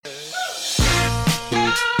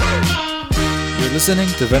listening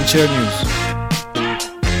to VentShare News.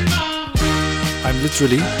 I'm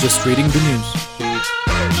literally just reading the news.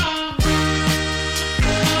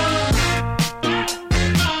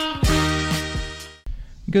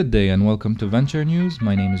 Good day and welcome to VentShare News.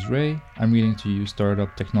 My name is Ray. I'm reading to you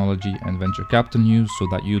startup, technology and venture capital news so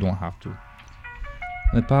that you don't have to.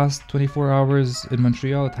 In the past 24 hours in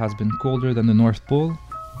Montreal, it has been colder than the North Pole,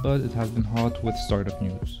 but it has been hot with startup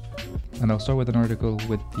news. And I'll start with an article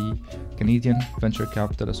with the Canadian Venture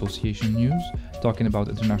Capital Association News, talking about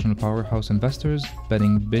international powerhouse investors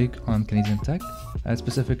betting big on Canadian tech. And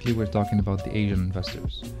specifically, we're talking about the Asian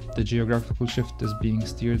investors. The geographical shift is being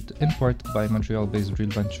steered in part by Montreal-based Real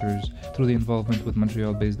Ventures through the involvement with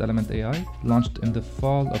Montreal-based Element AI, launched in the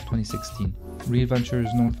fall of 2016. Real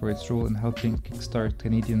Ventures, known for its role in helping kickstart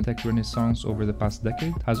Canadian tech renaissance over the past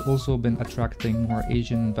decade, has also been attracting more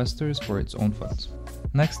Asian investors for its own funds.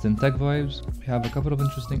 Next, in Tech Vibes, we have a couple of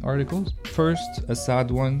interesting articles. First, a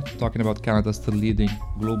sad one, talking about Canada still leading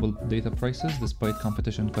global data prices despite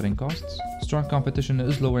competition cutting costs. Strong competition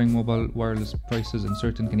is lowering mobile wireless prices in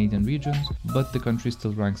certain Canadian regions, but the country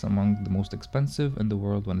still ranks among the most expensive in the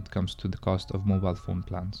world when it comes to the cost of mobile phone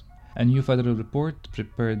plans. A new federal report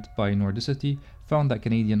prepared by Nordicity found that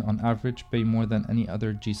Canadians on average pay more than any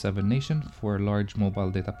other G7 nation for large mobile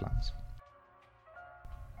data plans.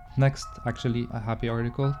 Next, actually a happy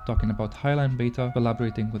article talking about Highline Beta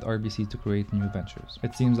collaborating with RBC to create new ventures.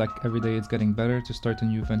 It seems like every day it's getting better to start a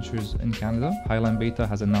new ventures in Canada. Highline Beta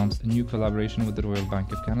has announced a new collaboration with the Royal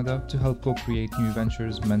Bank of Canada to help co-create new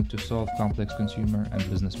ventures meant to solve complex consumer and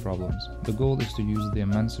business problems. The goal is to use the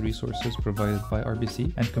immense resources provided by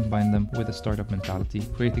RBC and combine them with a startup mentality,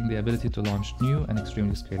 creating the ability to launch new and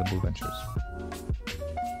extremely scalable ventures.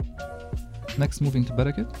 Next, moving to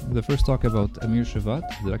Betakit, the first talk about Amir Shivat,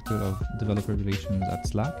 Director of Developer Relations at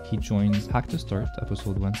Slack. He joins Hack to Start,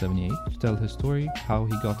 episode 178, to tell his story, how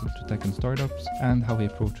he got into tech and startups, and how he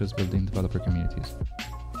approaches building developer communities.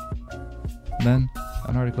 Then,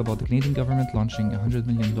 an article about the Canadian government launching a $100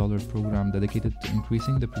 million program dedicated to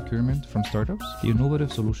increasing the procurement from startups. The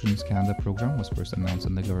Innovative Solutions Canada program was first announced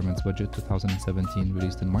in the government's budget 2017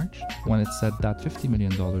 released in March, when it said that $50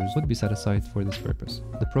 million would be set aside for this purpose.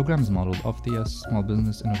 The program is modeled off the US Small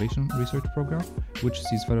Business Innovation Research Program, which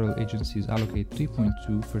sees federal agencies allocate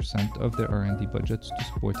 3.2% of their R&D budgets to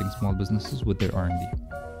supporting small businesses with their R&D.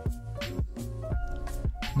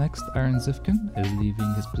 Next, Aaron Zifkin is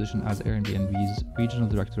leaving his position as Airbnb's Regional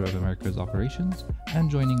Director of Americas Operations and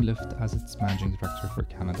joining Lyft as its Managing Director for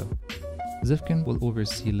Canada. Zifkin will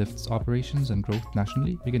oversee Lyft's operations and growth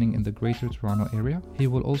nationally, beginning in the Greater Toronto Area. He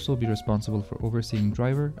will also be responsible for overseeing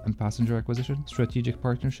driver and passenger acquisition, strategic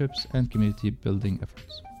partnerships, and community building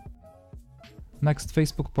efforts. Next,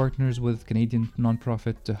 Facebook partners with Canadian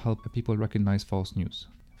nonprofit to help people recognize false news.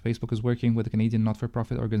 Facebook is working with the Canadian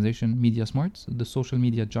not-for-profit organization Media Smarts. The social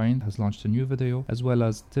media giant has launched a new video as well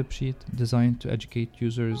as tip sheet designed to educate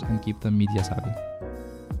users and keep them media savvy.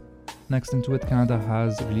 Next, Intuit Canada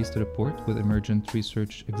has released a report with emergent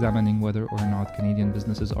research examining whether or not Canadian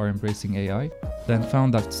businesses are embracing AI, then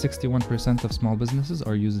found that 61% of small businesses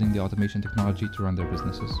are using the automation technology to run their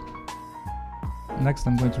businesses. Next,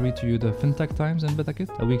 I'm going to read to you the FinTech Times in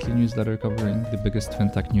Betakit, a weekly newsletter covering the biggest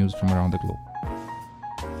FinTech news from around the globe.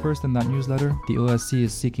 First, in that newsletter, the OSC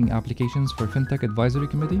is seeking applications for FinTech Advisory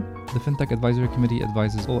Committee. The FinTech Advisory Committee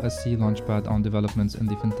advises OSC Launchpad on developments in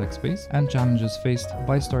the FinTech space and challenges faced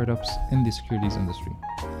by startups in the securities industry.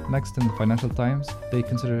 Next, in the Financial Times, they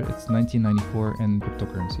consider its 1994 in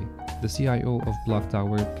cryptocurrency. The CIO of Block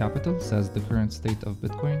Tower Capital says the current state of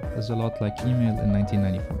Bitcoin is a lot like email in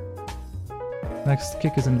 1994. Next,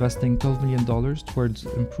 Kik is investing $12 million towards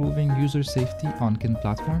improving user safety on Kin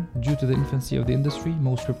platform. Due to the infancy of the industry,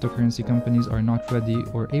 most cryptocurrency companies are not ready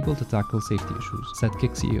or able to tackle safety issues, said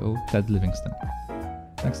Kik CEO Ted Livingston.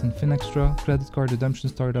 Next, in FinExtra, credit card redemption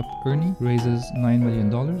startup Ernie raises $9 million.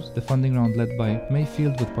 The funding round led by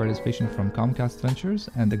Mayfield with participation from Comcast Ventures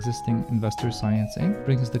and existing investor Science Inc.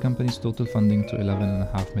 brings the company's total funding to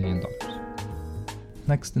 $11.5 million.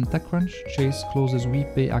 Next, in TechCrunch, Chase closes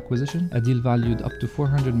WePay acquisition, a deal valued up to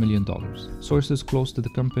 $400 million. Sources close to the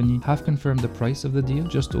company have confirmed the price of the deal,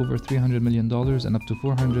 just over $300 million and up to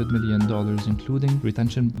 $400 million, including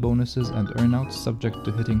retention bonuses and earnouts subject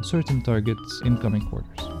to hitting certain targets in coming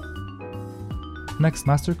quarters. Next,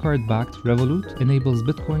 MasterCard-backed Revolut enables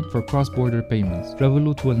Bitcoin for cross-border payments.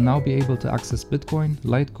 Revolut will now be able to access Bitcoin,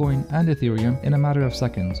 Litecoin, and Ethereum in a matter of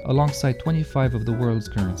seconds, alongside 25 of the world's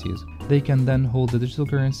currencies. They can then hold the digital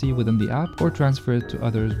currency within the app or transfer it to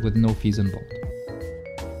others with no fees involved.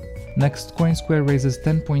 Next, CoinSquare raises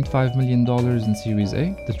 $10.5 million in Series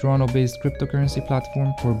A. The Toronto-based cryptocurrency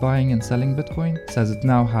platform for buying and selling Bitcoin says it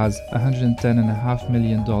now has $110.5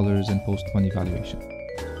 million in post-money valuation.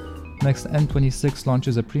 Next, N26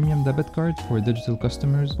 launches a premium debit card for digital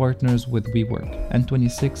customers, partners with WeWork.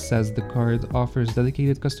 N26 says the card offers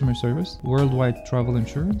dedicated customer service, worldwide travel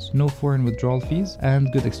insurance, no foreign withdrawal fees,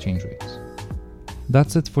 and good exchange rates.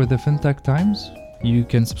 That's it for the FinTech Times. You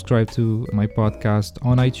can subscribe to my podcast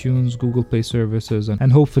on iTunes, Google Play services,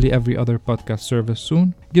 and hopefully every other podcast service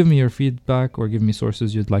soon. Give me your feedback or give me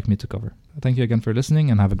sources you'd like me to cover. Thank you again for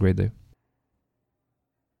listening and have a great day.